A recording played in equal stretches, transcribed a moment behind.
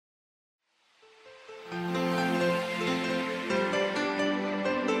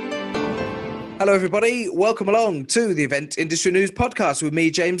Hello, everybody. Welcome along to the Event Industry News Podcast with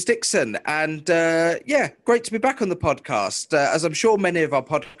me, James Dixon. And great to be back on the podcast. As I'm sure many of our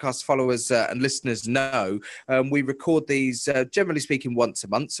podcast followers and listeners know, we record these, generally speaking, once a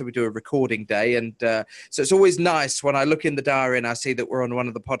month. So we do a recording day. And so it's always nice when I look in the diary and I see that we're on one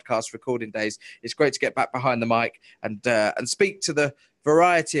of the podcast recording days. It's great to get back behind the mic and speak to the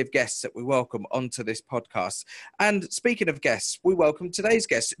variety of guests that we welcome onto this podcast. And speaking of guests, we welcome today's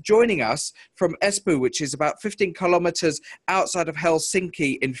guest. Joining us from Espoo, which is about 15 kilometers outside of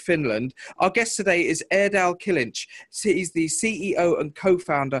Helsinki in Finland. Our guest today is Erdal Kilinc. He's the CEO and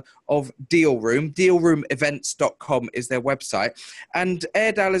co-founder of Dealroom. Dealroomevents.com is their website. And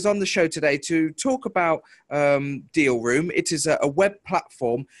Erdal is on the show today to talk about Dealroom. It is a web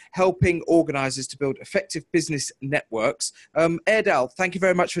platform helping organizers to build effective business networks. Erdal, thank you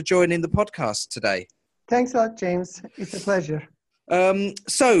very much for joining the podcast today. Thanks a lot, James. It's a pleasure.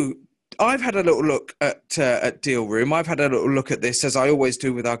 So I've had a little look at Dealroom. I've had a little look at this, as I always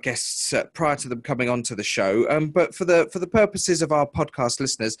do with our guests prior to them coming onto the show. But for the purposes of our podcast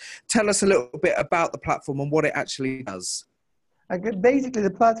listeners, tell us a little bit about the platform and what it actually does. Basically,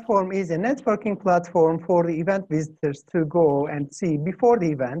 the platform is a networking platform for the event visitors to go and see before the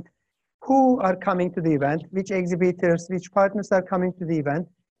event who are coming to the event, which exhibitors, which partners are coming to the event,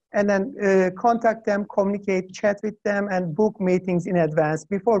 and then contact them, communicate, chat with them, and book meetings in advance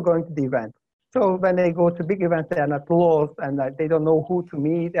before going to the event. So when they go to big events, they are not lost and they don't know who to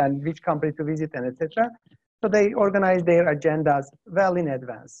meet and which company to visit and etc. So they organize their agendas well in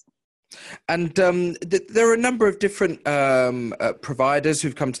advance. And there are a number of different providers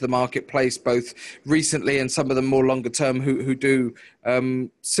who've come to the marketplace, both recently and some of them more longer term, who do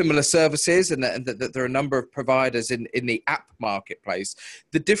similar services, and that there are a number of providers in the app marketplace.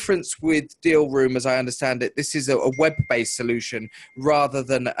 The difference with Dealroom, as I understand it, this is a web-based solution rather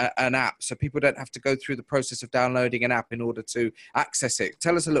than an app, so people don't have to go through the process of downloading an app in order to access it.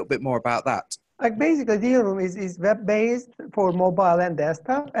 Tell us a little bit more about that. Basically, Dealroom is web-based for mobile and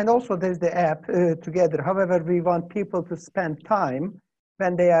desktop, and also there's the app together. However, we want people to spend time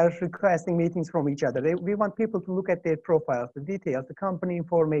when they are requesting meetings from each other. We want people to look at their profiles, the details, the company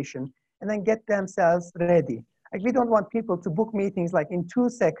information, and then get themselves ready. We don't want people to book meetings in 2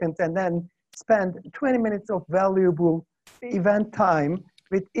 seconds and then spend 20 minutes of valuable event time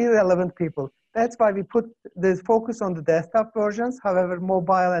with irrelevant people. That's why we put the focus on the desktop versions. However,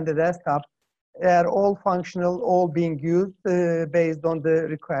 mobile and the desktop are all functional, all being used based on the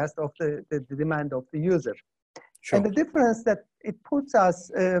request of the demand of the user. Sure. And the difference that it puts us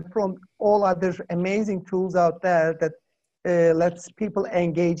from all other amazing tools out there that lets people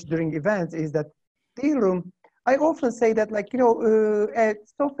engage during events is that Dealroom, I often say that a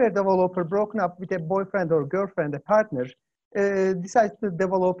software developer broken up with a boyfriend or girlfriend, a partner, decides to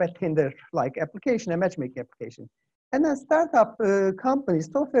develop a Tinder-like application, a matchmaking application. And then startup companies,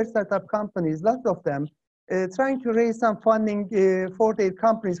 software startup companies, lots of them, trying to raise some funding for their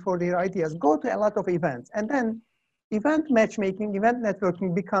companies, for their ideas, go to a lot of events. And then event matchmaking, event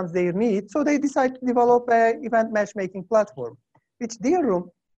networking becomes their need. So they decide to develop an event matchmaking platform, which Dealroom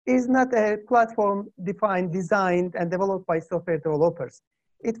is not a platform defined, designed, and developed by software developers.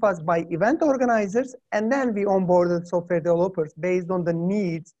 It was by event organizers, and then we onboarded software developers based on the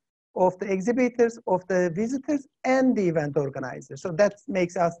needs of the exhibitors, of the visitors, and the event organizers. So that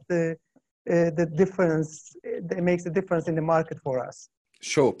makes us the difference. That makes the difference in the market for us.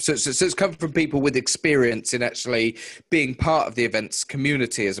 Sure. So it's come from people with experience in actually being part of the events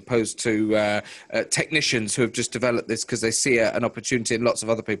community, as opposed to technicians who have just developed this because they see an opportunity and lots of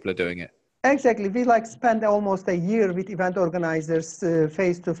other people are doing it. Exactly. We spend almost a year with event organizers,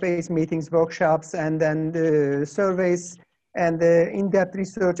 face-to-face meetings, workshops, and then surveys, and in-depth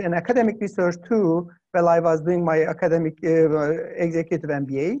research and academic research too, while I was doing my academic executive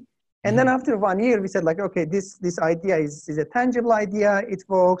MBA. And then after 1 year, we said okay, this idea is a tangible idea, it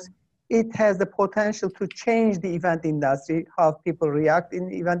works, it has the potential to change the event industry, how people react in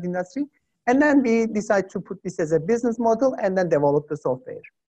the event industry. And then we decided to put this as a business model and then develop the software.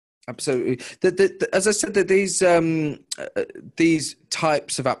 Absolutely. As I said, that these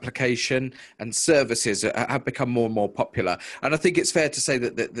types of application and services have become more and more popular. And I think it's fair to say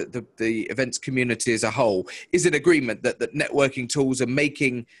that the events community as a whole is in agreement that networking tools are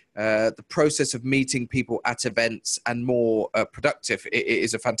making the process of meeting people at events and more productive. It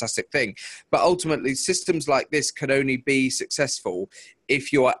is a fantastic thing. But ultimately, systems like this can only be successful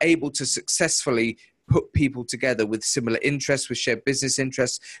if you are able to successfully put people together with similar interests, with shared business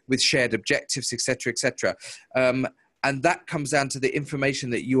interests, with shared objectives, etc., etc. And that comes down to the information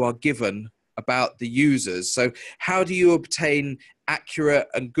that you are given about the users. So how do you obtain accurate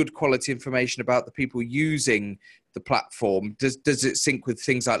and good quality information about the people using the platform? Does it sync with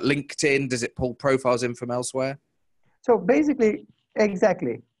things like LinkedIn? Does it pull profiles in from elsewhere? So basically,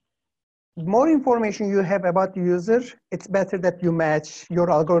 exactly. The more information you have about the user, it's better that you match, your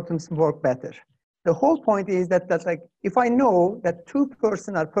algorithms work better. The whole point is that's like, if I know that two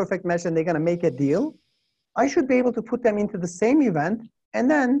persons are perfect match and they're going to make a deal, I should be able to put them into the same event. And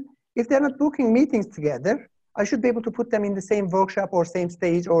then if they're not booking meetings together, I should be able to put them in the same workshop or same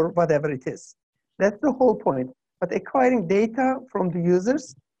stage or whatever it is. That's the whole point. But acquiring data from the users,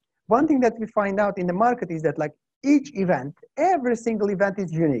 one thing that we find out in the market is that like each event, every single event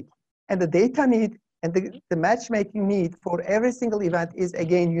is unique. And the data need and the matchmaking need for every single event is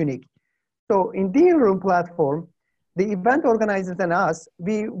again unique. So in Deal Room platform, the event organizers and us,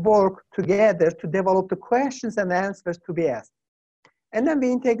 we work together to develop the questions and answers to be asked. And then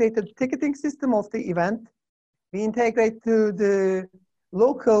we integrate the ticketing system of the event. We integrate to the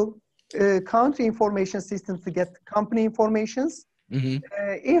local country information systems to get company informations. Mm-hmm.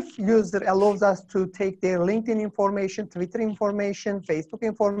 If user allows us to take their LinkedIn information, Twitter information, Facebook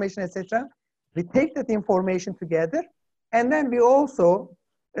information, etc., we take that information together, and then we also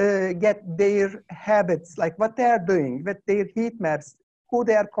get their habits, like what they are doing, what their heat maps, who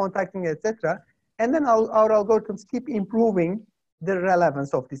they are contacting, etc. And then our algorithms keep improving the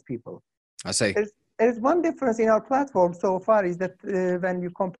relevance of these people. I see. There's one difference in our platform so far is that when you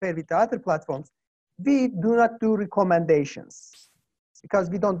compare with the other platforms, we do not do recommendations because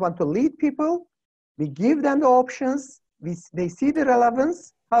we don't want to lead people. We give them the options. They see the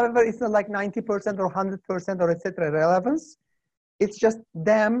relevance. However, it's not like 90% or 100% or etc. relevance. It's just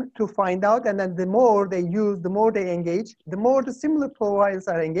them to find out, and then the more they use, the more they engage, the more the similar profiles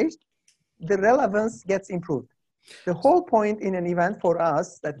are engaged, the relevance gets improved. The whole point in an event for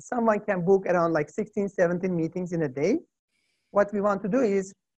us that someone can book around like 16, 17 meetings in a day. What we want to do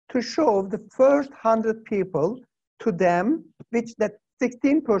is to show the first 100 people to them, which that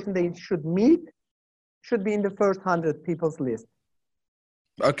 16% they should meet should be in the first 100 people's list.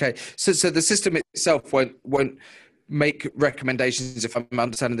 Okay, so the system itself won't make recommendations, if I'm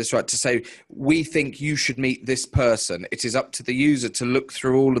understanding this right, to say, we think you should meet this person. It is up to the user to look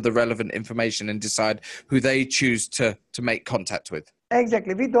through all of the relevant information and decide who they choose to make contact with.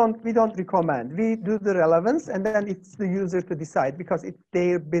 Exactly. We don't recommend. We do the relevance, and then it's the user to decide because it's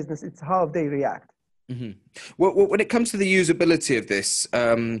their business. It's how they react. Mm-hmm. Well, when it comes to the usability of this,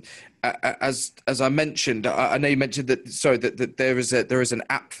 as I mentioned, I know you mentioned that there is an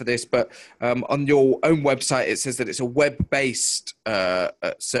app for this, but on your own website it says that it's a web-based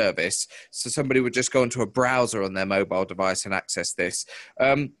service, so somebody would just go onto a browser on their mobile device and access this.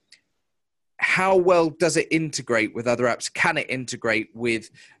 How well does it integrate with other apps? Can it integrate with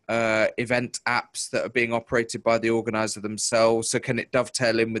event apps that are being operated by the organizer themselves? So can it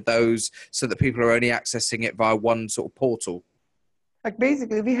dovetail in with those so that people are only accessing it via one sort of portal? Like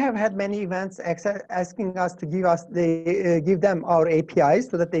basically, we have had many events asking us to give them our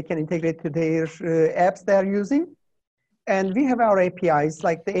APIs so that they can integrate to their apps they are using. And we have our APIs,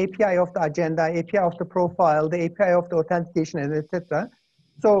 like the API of the agenda, API of the profile, the API of the authentication, etc.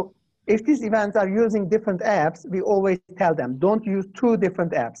 So if these events are using different apps, we always tell them, don't use two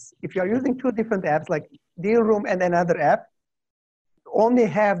different apps. If you are using two different apps, like Deal Room and another app, only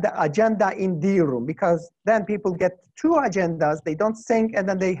have the agenda in Deal Room, because then people get two agendas, they don't sync, and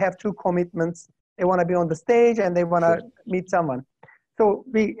then they have two commitments. They want to be on the stage and they want to meet someone. So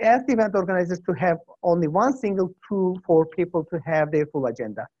we ask the event organizers to have only one single tool for people to have their full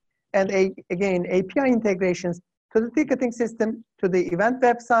agenda. And again, API integrations to the ticketing system, to the event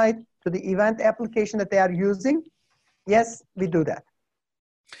website, to the event application that they are using. Yes, we do that.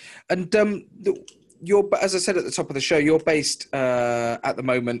 And as I said at the top of the show, you're based at the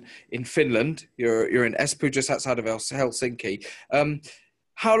moment in Finland. You're in Espoo, just outside of Helsinki.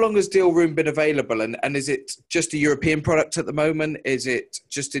 How long has Deal Room been available? And is it just a European product at the moment? Is it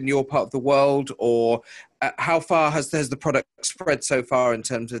just in your part of the world? Or how far has the product spread so far in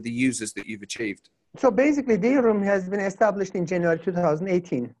terms of the users that you've achieved? So basically, Deal Room has been established in January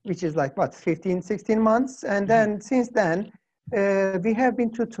 2018, which is like, 15, 16 months. And then since then, we have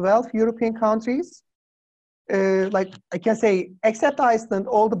been to 12 European countries. Like I can say, except Iceland,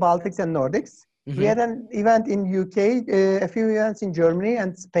 all the Baltics and Nordics. Mm-hmm. We had an event in UK, a few events in Germany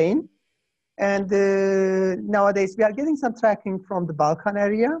and Spain. And nowadays, we are getting some tracking from the Balkan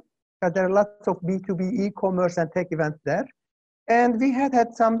area, because there are lots of B2B e-commerce and tech events there. And we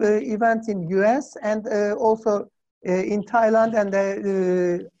had some events in US and also in Thailand,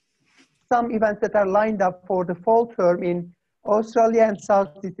 and some events that are lined up for the fall term in Australia and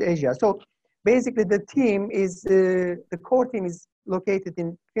Southeast Asia. So basically the team is, the core team is located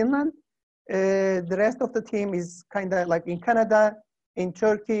in Finland. The rest of the team is kind of like in Canada, in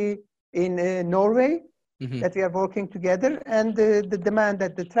Turkey, in Norway, that we are working together. And the demand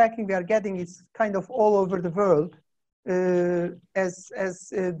that the tracking we are getting is kind of all over the world, as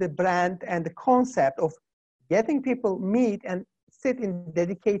the brand and the concept of getting people meet and sit in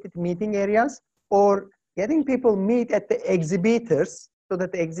dedicated meeting areas, or getting people meet at the exhibitors so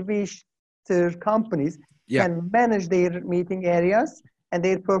that the exhibitor companies can manage their meeting areas and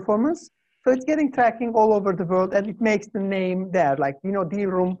their performance. So it's getting tracking all over the world, and it makes the name there. Like, Deal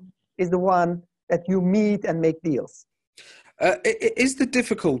Room is the one that you meet and make deals. Is the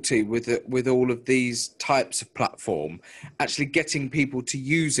difficulty with all of these types of platform actually getting people to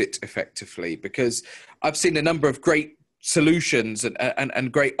use it effectively? Because I've seen a number of great solutions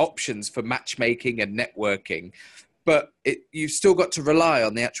and great options for matchmaking and networking, but you've still got to rely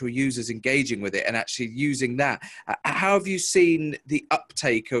on the actual users engaging with it and actually using that. How have you seen the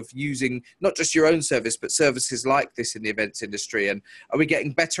uptake of using not just your own service, but services like this in the events industry? And are we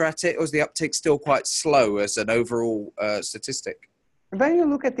getting better at it, or is the uptake still quite slow as an overall statistic? When you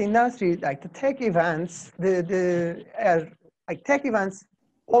look at the industry, like the tech events, like tech events,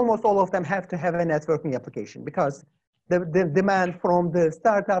 almost all of them have to have a networking application, because the demand from the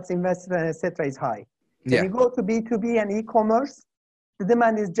startups, investors, etc. is high. When you go to B2B and e-commerce, the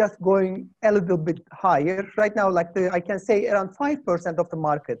demand is just going a little bit higher. Right now, I can say around 5% of the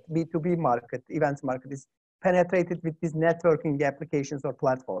market, B2B market, events market, is penetrated with these networking applications or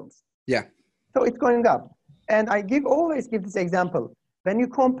platforms. Yeah. So it's going up. And I always give this example. When you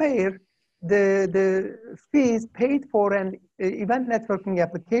compare the fees paid for an event networking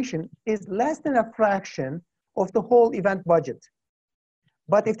application is less than a fraction of the whole event budget.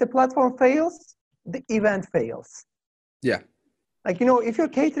 But if the platform fails, the event fails. Yeah. Like, if your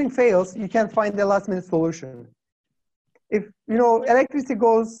catering fails, you can find a last minute solution. If, electricity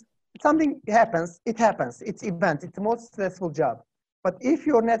goes, something happens, it happens. It's event. It's the most stressful job. But if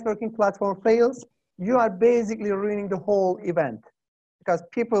your networking platform fails, you are basically ruining the whole event, because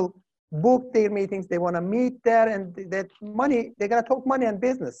people book their meetings, they want to meet there, and that money, they're going to talk money and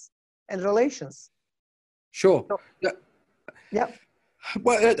business and relations. Sure. So, yeah.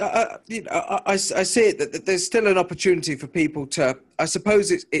 Well, I see it that there's still an opportunity for people to. I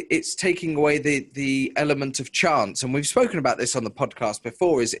suppose it's taking away the element of chance, and we've spoken about this on the podcast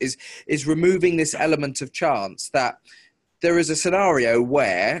before. Is removing this element of chance, that there is a scenario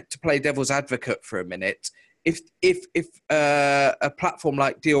where, to play devil's advocate for a minute, if a platform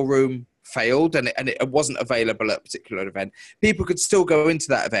like Deal Room failed and it wasn't available at a particular event, people could still go into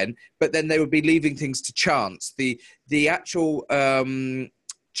that event, but then they would be leaving things to chance. The actual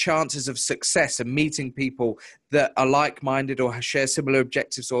chances of success and meeting people that are like-minded or share similar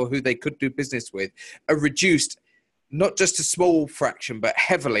objectives or who they could do business with are reduced, not just a small fraction, but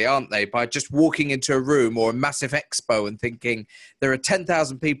heavily, aren't they, by just walking into a room or a massive expo and thinking, there are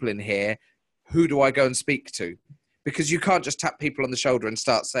 10,000 people in here, who do I go and speak to? Because you can't just tap people on the shoulder and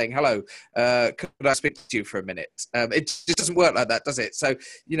start saying, hello, could I speak to you for a minute? It just doesn't work like that, does it? So,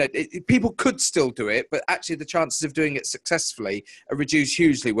 people could still do it, but actually the chances of doing it successfully are reduced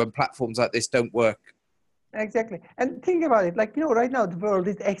hugely when platforms like this don't work. Exactly. And think about it, right now the world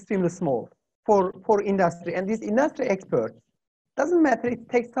is extremely small for industry. And these industry experts, doesn't matter it's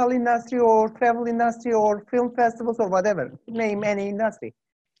textile industry or travel industry or film festivals or whatever, name any industry.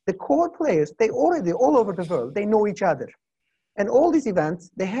 The core players, they already, all over the world, they know each other. And all these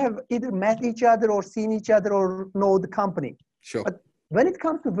events, they have either met each other or seen each other or know the company. Sure. But when it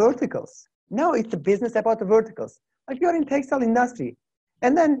comes to verticals, now it's a business about the verticals. Like you're in textile industry,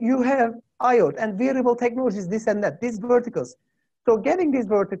 and then you have IoT and wearable technologies, this and that, these verticals. So getting these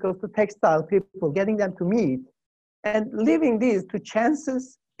verticals to textile people, getting them to meet, and leaving these to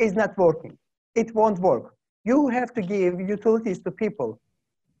chances is not working. It won't work. You have to give utilities to people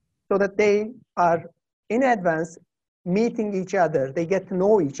so that they are in advance meeting each other, they get to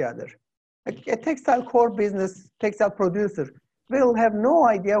know each other. A textile core business, textile producer, will have no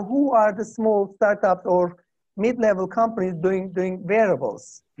idea who are the small startups or mid-level companies doing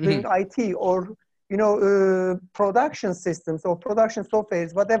wearables, doing IT, or production systems or production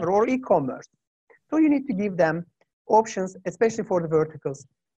softwares, whatever, or e-commerce. So you need to give them options, especially for the verticals.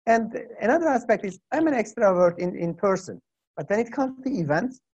 And another aspect is, I'm an extrovert in person, but when it comes to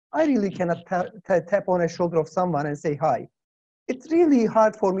events, I really cannot tap on a shoulder of someone and say hi. It's really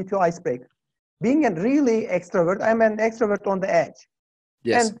hard for me to ice break. Being a really extrovert, I'm an extrovert on the edge.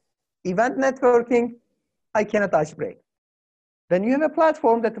 Yes. And event networking, I cannot ice break. When you have a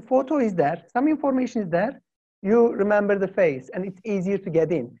platform that the photo is there, some information is there, you remember the face and it's easier to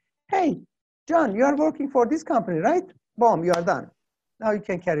get in. Hey, John, you are working for this company, right? boom, you are done. Now you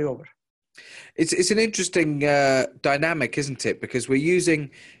can carry over. It's an interesting dynamic, isn't it? Because we're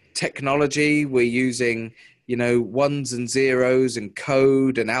using technology, we're using, ones and zeros and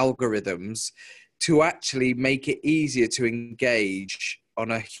code and algorithms to actually make it easier to engage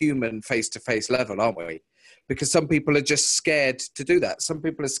on a human face-to-face level, aren't we? Because some people are just scared to do that. Some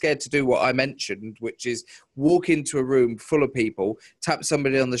people are scared to do what I mentioned, which is walk into a room full of people, tap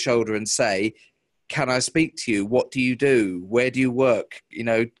somebody on the shoulder and say, can I speak to you? What do you do? Where do you work?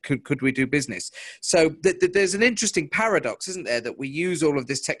 Could we do business? So there's an interesting paradox, isn't there, that we use all of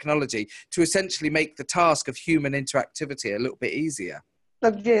this technology to essentially make the task of human interactivity a little bit easier.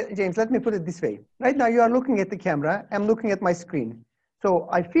 Look, James, let me put it this way. Right now, you are looking at the camera. I'm looking at my screen. So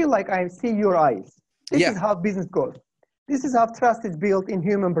I feel like I see your eyes. This is how business goes. This is how trust is built in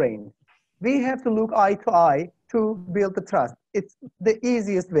human brain. We have to look eye to eye to build the trust. It's the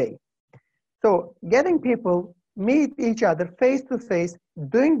easiest way. So getting people meet each other face to face,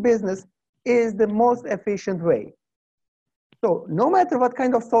 doing business is the most efficient way. So no matter what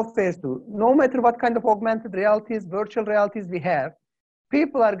kind of softwares do, no matter what kind of augmented realities, virtual realities we have,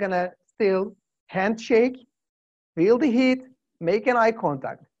 people are gonna still handshake, feel the heat, make an eye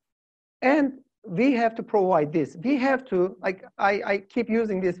contact. And we have to provide this. We have to, like I keep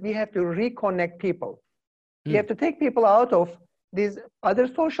using this, we have to reconnect people. We have to take people out of these other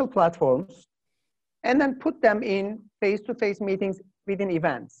social platforms and then put them in face-to-face meetings within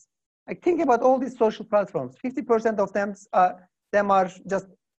events. Like think about all these social platforms. 50% of them are just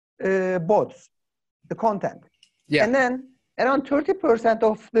bots, the content. Yeah. And then around 30%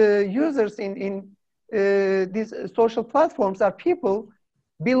 of the users in these social platforms are people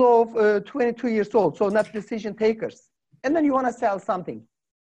below 22 years old, so not decision takers. And then you want to sell something.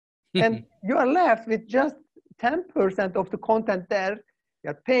 And you are left with just 10% of the content there.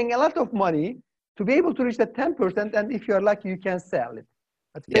 You're paying a lot of money to be able to reach that 10%, and if you're lucky, you can sell it.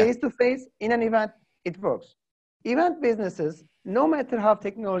 But face-to-face, in an event, it works. Event businesses, no matter how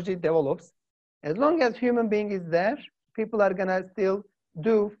technology develops, as long as human being is there, people are gonna still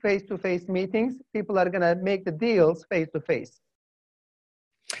do face-to-face meetings. People are gonna make the deals face-to-face.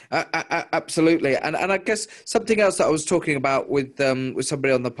 Absolutely, and I guess something else that I was talking about with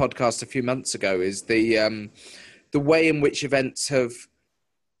somebody on the podcast a few months ago is the way in which events have,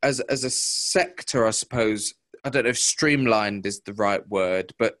 as a sector, I suppose, I don't know if streamlined is the right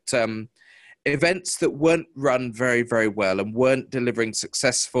word, but events that weren't run very, very well and weren't delivering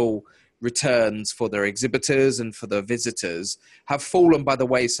successful returns for their exhibitors and for their visitors have fallen by the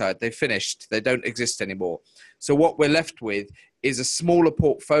wayside. They've finished. They don't exist anymore. So what we're left with is a smaller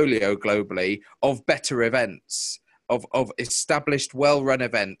portfolio globally of better events, of established, well-run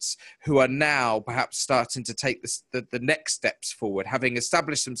events who are now perhaps starting to take the next steps forward, having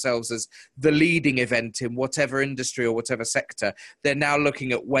established themselves as the leading event in whatever industry or whatever sector. They're now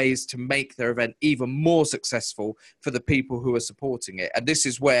looking at ways to make their event even more successful for the people who are supporting it. And this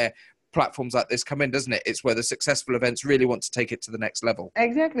is where platforms like this come in, doesn't it? It's where the successful events really want to take it to the next level.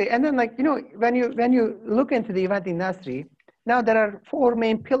 Exactly. And then, when you look into the event industry, now there are 4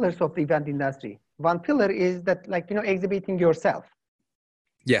 main pillars of the event industry. One pillar is that, exhibiting yourself.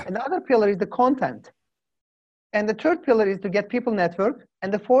 Yeah. And the other pillar is the content. And the third pillar is to get people network.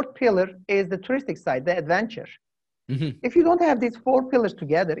 And the fourth pillar is the touristic side, the adventure. Mm-hmm. If you don't have these 4 pillars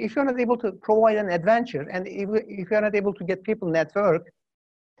together, if you're not able to provide an adventure, and if you're not able to get people network,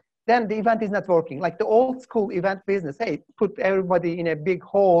 then the event is not working. Like the old school event business, hey, put everybody in a big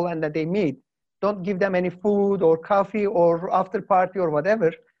hall and then they meet. Don't give them any food or coffee or after party or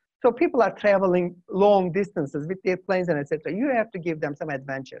whatever. So people are traveling long distances with their planes and etc. You have to give them some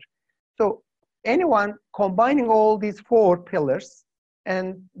adventure. So anyone combining all these 4 pillars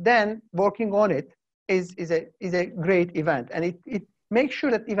and then working on it is a great event. And it makes sure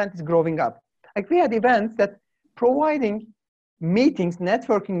that the event is growing up. Like we had events that providing meetings,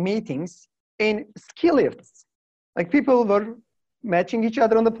 networking meetings in ski lifts. Like people were matching each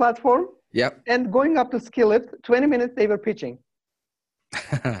other on the platform. Yep. And going up to ski lift, 20 minutes they were pitching.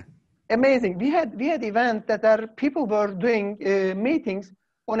 Amazing. We had events that people were doing meetings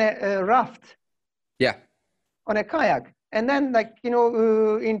on a raft. Yeah. On a kayak. And then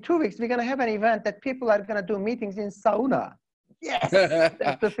in 2 weeks, we're going to have an event that people are going to do meetings in sauna. Yes,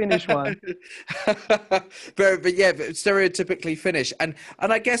 that's the Finnish one. but stereotypically Finnish. And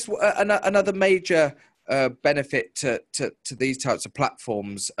I guess another major benefit to these types of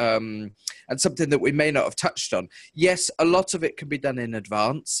platforms, and something that we may not have touched on. Yes, a lot of it can be done in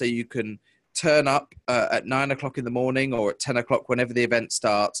advance, so you can turn up at 9 o'clock in the morning or at 10 o'clock whenever the event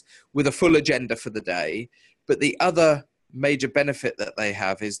starts with a full agenda for the day. But the other major benefit that they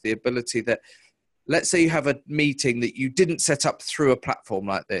have is the ability that let's say you have a meeting that you didn't set up through a platform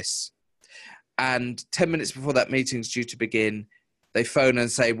like this, and 10 minutes before that meeting's due to begin, they phone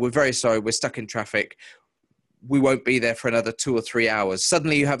and say, we're very sorry, we're stuck in traffic. We won't be there for another 2 or 3 hours.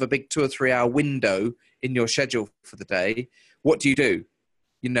 Suddenly you have a big 2 or 3 hour window in your schedule for the day. What do?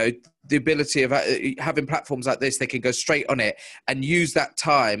 You know, the ability of having platforms like this, they can go straight on it and use that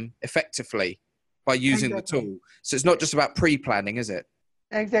time effectively by using the tool. So it's not just about pre-planning, is it?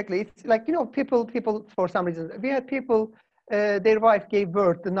 Exactly. It's like, you know, people for some reason, we had people, their wife gave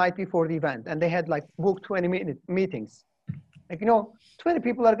birth the night before the event, and they had like booked 20-minute meetings. Like, you know, 20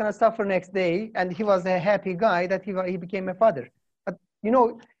 people are going to suffer next day, and he was a happy guy that he became a father. But, you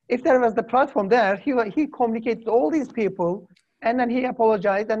know, if there was the platform there, he communicated with all these people, and then he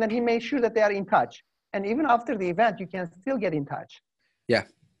apologized, and then he made sure that they are in touch. And even after the event, you can still get in touch. Yeah.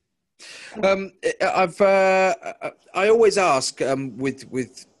 I always ask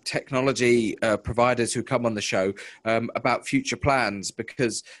with technology providers who come on the show about future plans,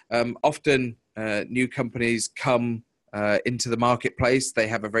 because often new companies come into the marketplace. They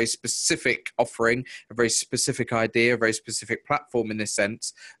have a very specific offering, a very specific idea, a very specific platform in this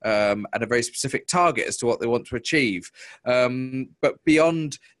sense, and a very specific target as to what they want to achieve. But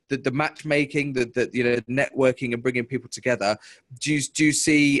beyond the matchmaking, the you know, networking and bringing people together, do you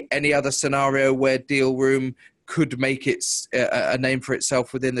see any other scenario where Dealroom could make its a name for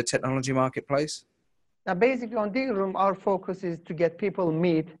itself within the technology marketplace? Now, basically on Dealroom, our focus is to get people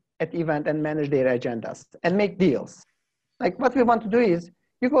meet at the event and manage their agendas and make deals. Like, what we want to do is,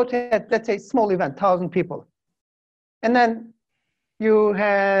 you go to, let's say, small event, 1,000 people. And then you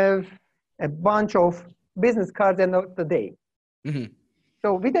have a bunch of business cards at the end of the day. Mm-hmm.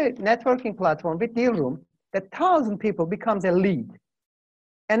 So with a networking platform, with Dealroom, that 1,000 people becomes a lead.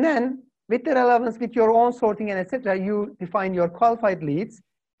 And then with the relevance, with your own sorting and etc., you define your qualified leads.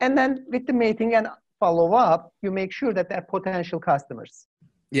 And then with the meeting and follow up, you make sure that they're potential customers.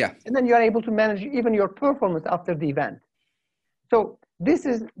 Yeah. And then you are able to manage even your performance after the event. So this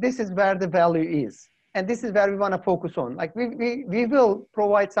is where the value is. And this is where we want to focus on. Like we will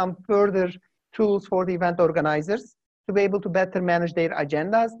provide some further tools for the event organizers to be able to better manage their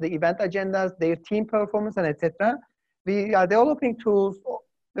agendas, the event agendas, their team performance, and etc. We are developing tools for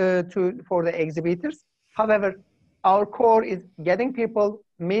the exhibitors. However, our core is getting people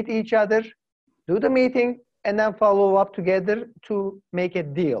meet each other, do the meeting, and then follow up together to make a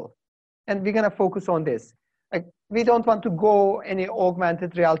deal. And we're going to focus on this. Like, we don't want to go any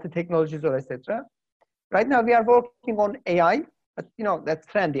augmented reality technologies or etc. Right now, we are working on AI, but you know, that's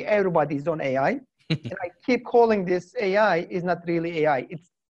trendy. Everybody's on AI. And I keep calling this AI is not really AI. It's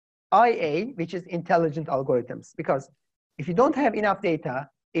IA, which is intelligent algorithms. Because if you don't have enough data,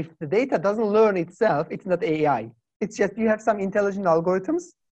 if the data doesn't learn itself, it's not AI. It's just you have some intelligent algorithms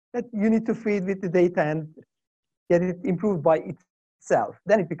that you need to feed with the data and get it improved by itself.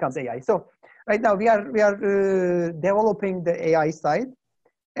 Then it becomes AI. So right now we are developing the AI side.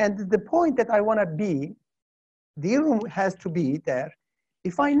 And the point that I want to be, Dealroom has to be there.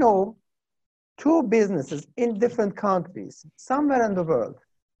 If I know two businesses in different countries, somewhere in the world,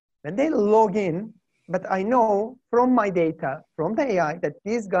 when they log in, but I know from my data, from the AI, that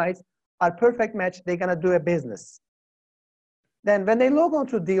these guys are perfect match, they're gonna do a business. Then when they log on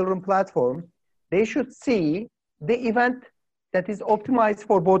to Dealroom platform, they should see the event that is optimized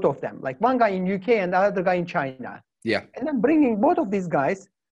for both of them. Like one guy in UK and the other guy in China. Yeah. And then bringing both of these guys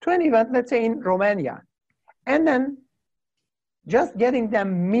to an event, let's say in Romania. And then just getting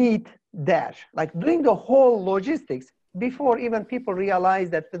them meet there, like doing the whole logistics before even people realize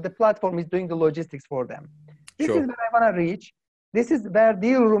that the platform is doing the logistics for them. This is where I want to reach. This is where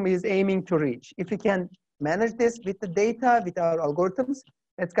Dealroom is aiming to reach. If we can manage this with the data, with our algorithms,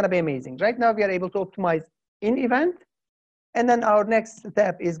 it's going to be amazing. Right now, we are able to optimize in event. And then our next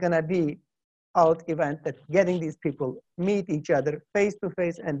step is going to be out event, that getting these people meet each other face to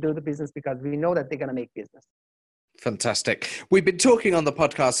face and do the business, because we know that they're going to make business. Fantastic. We've been talking on the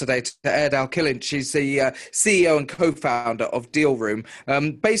podcast today to Erdal Kilic. She's the CEO and co-founder of Dealroom,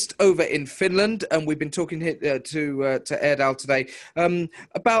 based over in Finland. And we've been talking to Erdal today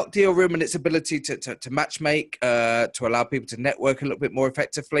about Dealroom and its ability to matchmake, to allow people to network a little bit more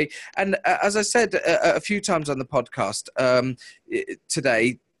effectively. And as I said a few times on the podcast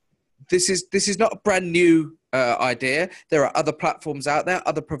today, this is not a brand new idea. There are other platforms out there,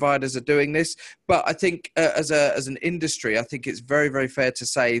 other providers are doing this, but I think as an industry, I think it's very, very fair to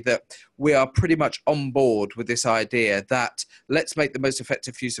say that we are pretty much on board with this idea that let's make the most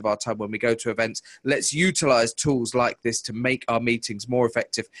effective use of our time when we go to events. Let's utilize tools like this to make our meetings more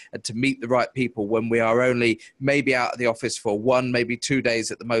effective and to meet the right people when we are only maybe out of the office for 1, maybe 2 days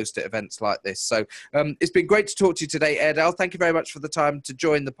at the most at events like this. So it's been great to talk to you today, Erdal. Thank you very much for the time to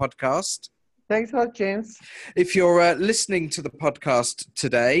join the podcast. Thanks a lot, James. If you're listening to the podcast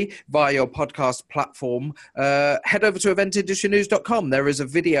today via your podcast platform, head over to eventindustrynews.com. There is a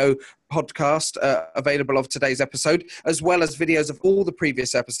video podcast available of today's episode, as well as videos of all the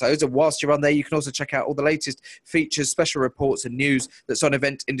previous episodes. And whilst you're on there, you can also check out all the latest features, special reports and news that's on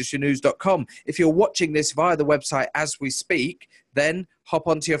eventindustrynews.com. If you're watching this via the website as we speak, then hop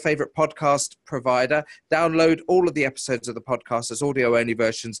onto your favorite podcast provider, download all of the episodes of the podcast as audio-only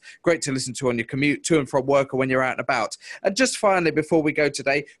versions. Great to listen to on your commute to and from work or when you're out and about. And just finally, before we go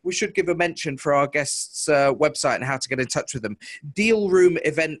today, we should give a mention for our guests' website and how to get in touch with them.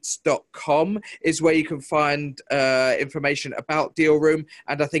 Dealroomevents.com is where you can find information about Dealroom,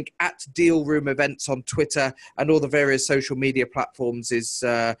 and I think at Dealroom Events on Twitter and all the various social media platforms is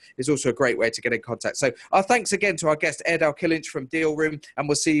also a great way to get in contact. So our thanks again to our guest, Erdal Kilic from Dealroom, and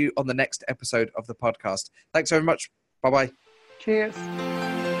we'll see you on the next episode of the podcast. Thanks very much. Bye-bye. Cheers.